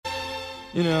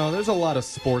You know, there's a lot of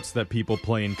sports that people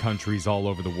play in countries all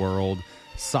over the world.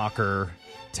 Soccer,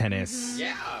 tennis,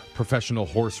 professional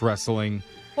horse wrestling.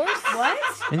 What?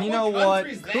 And you know what?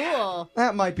 Cool.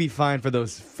 That might be fine for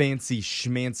those fancy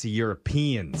schmancy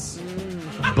Europeans.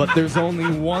 But there's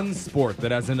only one sport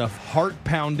that has enough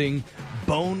heart-pounding,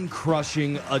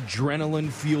 bone-crushing,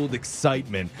 adrenaline-fueled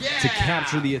excitement to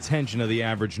capture the attention of the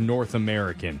average North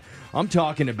American. I'm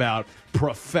talking about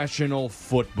professional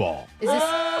football. Is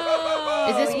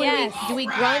this when we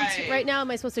grunt right now?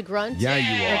 Am I supposed to grunt? Yeah,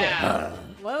 you are. Okay.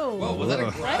 Whoa. Was that a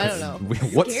grunt? I don't know.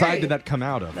 What side did that come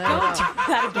out of? I don't know.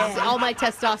 That again. It's all my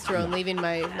testosterone leaving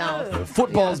my mouth.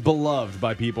 Football's beloved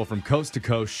by people from coast to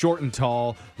coast, short and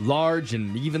tall, large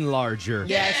and even larger.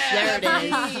 Yes, there it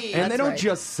is. And they don't right.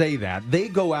 just say that. They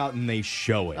go out and they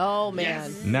show it. Oh,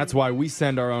 man. And that's why we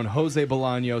send our own Jose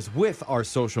Bolaños with our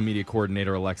social media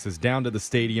coordinator, Alexis, down to the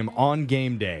stadium on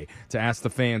game day to ask the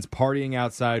fans partying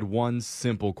outside one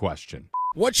simple question.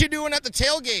 What you doing at the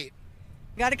tailgate?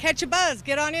 Got to catch a buzz.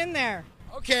 Get on in there.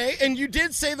 Okay, and you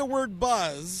did say the word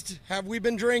buzzed. Have we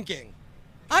been drinking?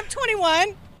 I'm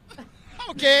 21.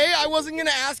 Okay, I wasn't going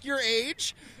to ask your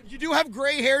age. You do have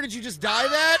gray hair. Did you just dye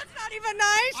that? That's not even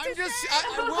nice.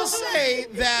 I will say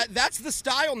that that's the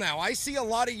style now. I see a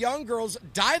lot of young girls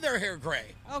dye their hair gray.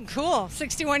 Oh, cool.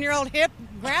 61-year-old hip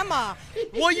grandma.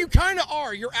 Well, you kind of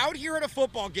are. You're out here at a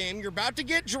football game. You're about to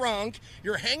get drunk.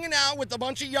 You're hanging out with a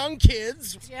bunch of young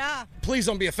kids. Yeah. Please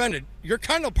don't be offended. You're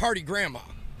kind of party grandma.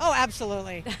 Oh,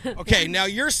 absolutely. Okay, now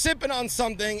you're sipping on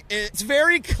something. It's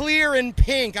very clear and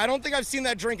pink. I don't think I've seen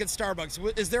that drink at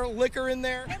Starbucks. Is there liquor in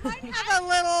there? It might have a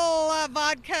little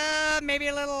vodka, maybe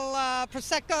a little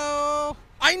Prosecco.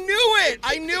 I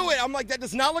knew it. I'm like, that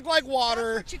does not look like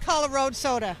water. What you call a road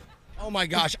soda. Oh my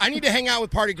gosh, I need to hang out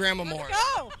with Party Grandma more.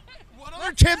 Go. What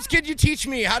other tips could you teach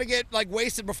me how to get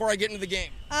wasted before I get into the game?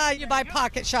 You buy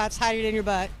pocket shots, hide it in your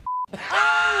butt.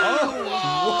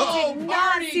 Oh, Did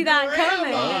not see that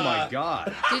coming. Oh, my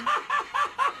God. Did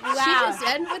she just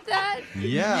end with that?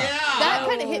 Yeah. That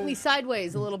kind of hit me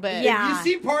sideways a little bit. Yeah. You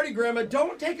see Party Grandma,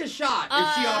 don't take a shot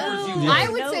if she offers you one. I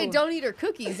would say don't eat her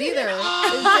cookies either.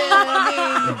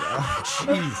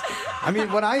 Jeez. I mean,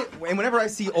 whenever I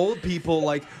see old people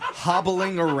like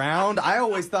hobbling around, I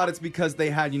always thought it's because they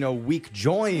had, weak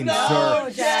joints or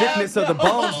stiffness of the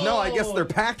bones. No, I guess they're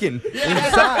packing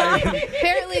inside.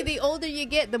 Apparently, the older you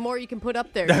get, the more you can put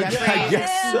up there, I Jeffrey.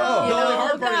 guess so. The only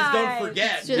hard part is guys. don't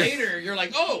forget. It's just- Later, you're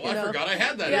like, oh, I forgot I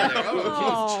had that in there.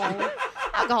 Oh, geez.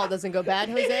 Alcohol doesn't go bad,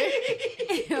 Jose.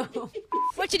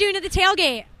 What you doing at the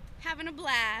tailgate? Having a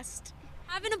blast.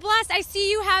 Having a blast. I see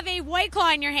you have a White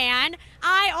Claw in your hand.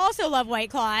 I also love White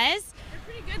Claws. They're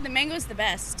pretty good. The mango's the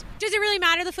best. Does it really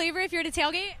matter the flavor if you're at a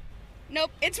tailgate?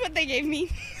 Nope, it's what they gave me.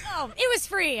 Oh, it was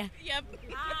free. Yep.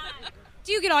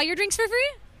 Do you get all your drinks for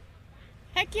free?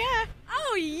 Heck yeah.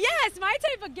 Oh, yes, my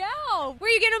type of gal.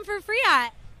 Where you get them for free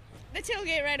at? The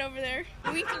tailgate right over there.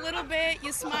 Wink a little bit,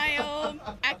 you smile,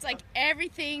 act like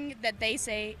everything that they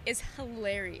say is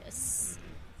hilarious.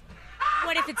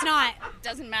 What if it's not?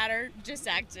 Doesn't matter, just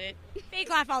act it. Fake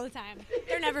laugh all the time.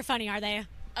 They're never funny, are they?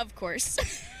 Of course.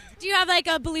 Do you have like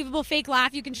a believable fake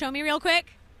laugh you can show me real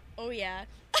quick? Oh yeah.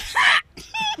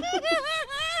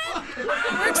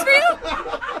 Works for you?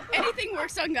 Anything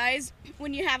works on guys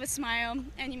when you have a smile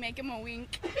and you make them a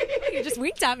wink. You just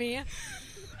winked at me. I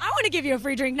want to give you a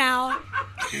free drink now.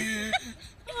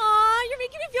 Aw, you're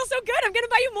making me feel so good. I'm going to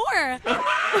buy you more.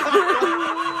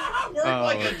 Work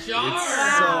like a jar.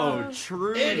 It's so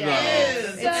true, It though.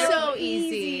 is. It's so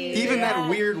easy. Even that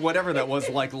weird whatever that was,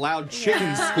 like loud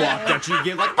chicken squawk that you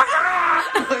give, like,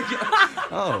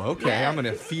 oh, okay, I'm going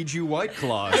to feed you White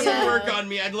Claws. It would work on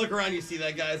me. I'd look around, you see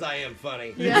that, guys, I am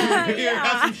funny. Here,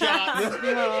 have some shots. Here's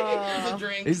a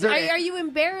drink. Is there? Are you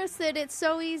embarrassed that it's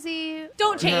so easy?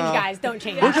 Don't change, No. guys. Don't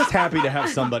change. We're just happy to have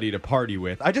somebody to party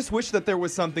with. I just wish that there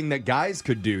was something that guys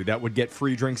could do that would get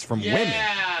free drinks from women.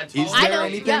 Yeah, Is I there don't-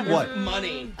 anything? yeah. What?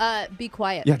 money. Be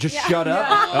quiet. Yeah, just shut up.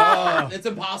 Oh. It's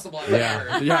impossible. I've Yeah,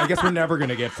 heard. yeah. I guess we're never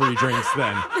gonna get free drinks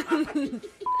then.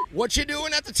 What you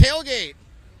doing at the tailgate?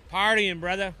 Partying,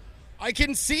 brother. I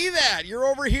can see that. You're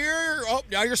over here. Oh,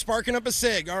 now you're sparking up a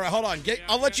cig. All right, hold on.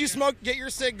 I'll let you smoke. Get your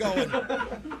cig going.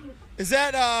 Does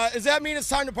that mean it's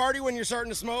time to party when you're starting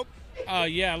to smoke?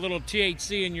 Yeah, a little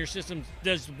THC in your system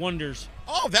does wonders.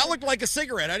 Oh, that looked like a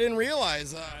cigarette. I didn't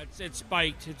realize. It's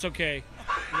spiked. It's okay.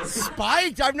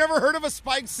 Spiked? I've never heard of a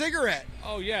spiked cigarette.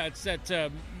 Oh, yeah, it's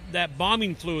that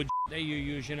bombing fluid that you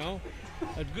use,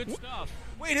 That's good stuff.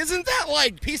 Wait, isn't that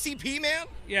like PCP, man?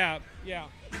 Yeah.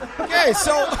 Okay,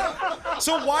 so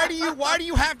why do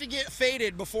you have to get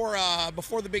faded before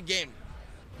the big game?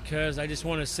 Because I just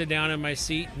want to sit down in my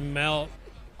seat and melt.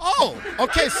 Oh,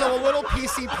 okay, so a little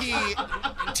PCP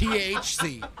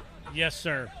THC. Yes,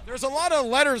 sir. There's a lot of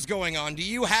letters going on. Do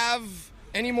you have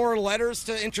any more letters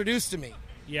to introduce to me?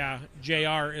 Yeah,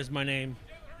 JR is my name.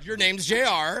 Your name's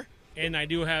JR. And I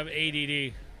do have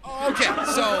ADD. Okay,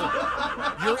 so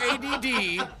your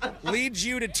ADD leads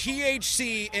you to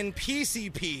THC and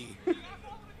PCP.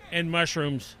 And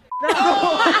mushrooms.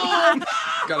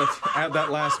 Gotta add that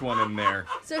last one in there.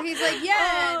 So he's like,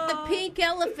 yeah, the pink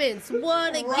elephants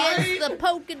won against the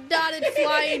polka dotted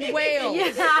flying whales.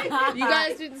 Yeah. You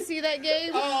guys didn't see that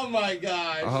game? Oh my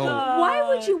gosh. Oh. Why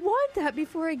would you want that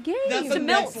before a game? That's the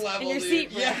melt next level, in your dude.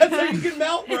 seat, bro. Yeah, so you can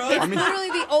melt, bro. It's literally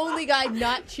the only guy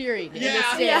not cheering in the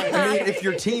Yeah. stand. I mean, if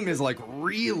your team is like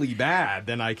really bad,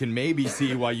 then I can maybe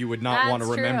see why you would not That's want to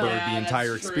true. remember Yeah, the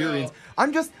entire that's true. experience.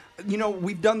 I'm just,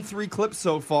 we've done 3 clips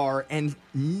so far, and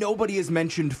nobody has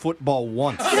mentioned football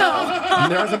once.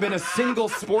 And there hasn't been a single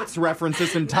sports reference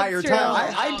this entire That's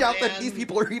time. true. I doubt that man. these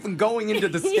people are even going into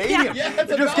the stadium. Yeah, it's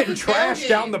They're just about getting the trashed tailgate.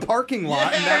 down the parking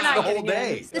lot, and Yeah. that's the They're whole not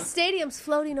getting day. The stadium's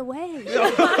floating away.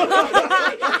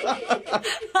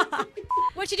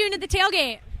 What you doing at the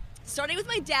tailgate? Starting with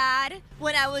my dad,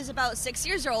 when I was about 6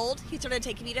 years old, he started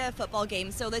taking me to football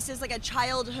games. So this is like a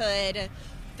childhood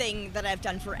thing that I've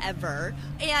done forever.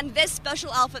 And this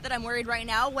special outfit that I'm wearing right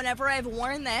now, whenever I've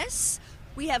worn this,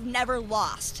 we have never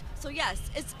lost. So yes,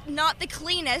 it's not the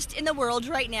cleanest in the world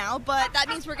right now, but that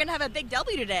means we're going to have a big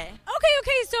W today.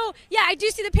 Okay, so yeah, I do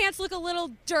see the pants look a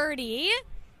little dirty.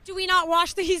 Do we not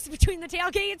wash these between the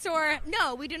tailgates or?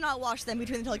 No, we do not wash them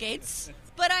between the tailgates.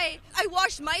 But I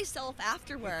washed myself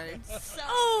afterwards. So, so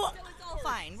it's all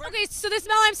fine. Okay, so the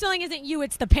smell I'm smelling isn't you,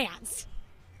 it's the pants.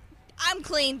 I'm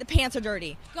clean, the pants are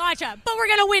dirty. Gotcha. But we're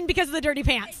gonna win because of the dirty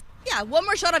pants. Yeah, one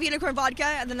more shot of unicorn vodka,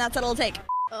 and then that's what it'll take.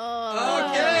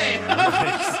 Okay.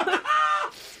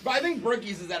 But I think Brooke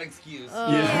uses that excuse.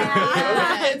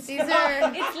 Yeah. These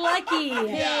are It's lucky.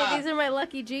 hey, these are my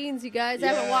lucky jeans, you guys. I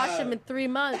haven't washed them in 3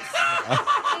 months.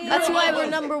 That's why we're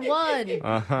number 1.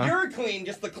 You're clean,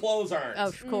 just the clothes aren't.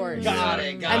 Of course. Got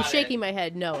it. I'm shaking my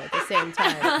head no at the same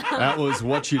time. That was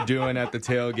What You Doing at the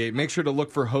Tailgate. Make sure to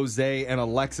look for Jose and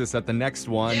Alexis at the next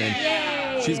one.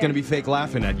 And she's going to be fake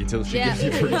laughing at you till she Yeah. gives you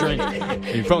a free drink. And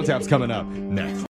your phone tap's coming up next.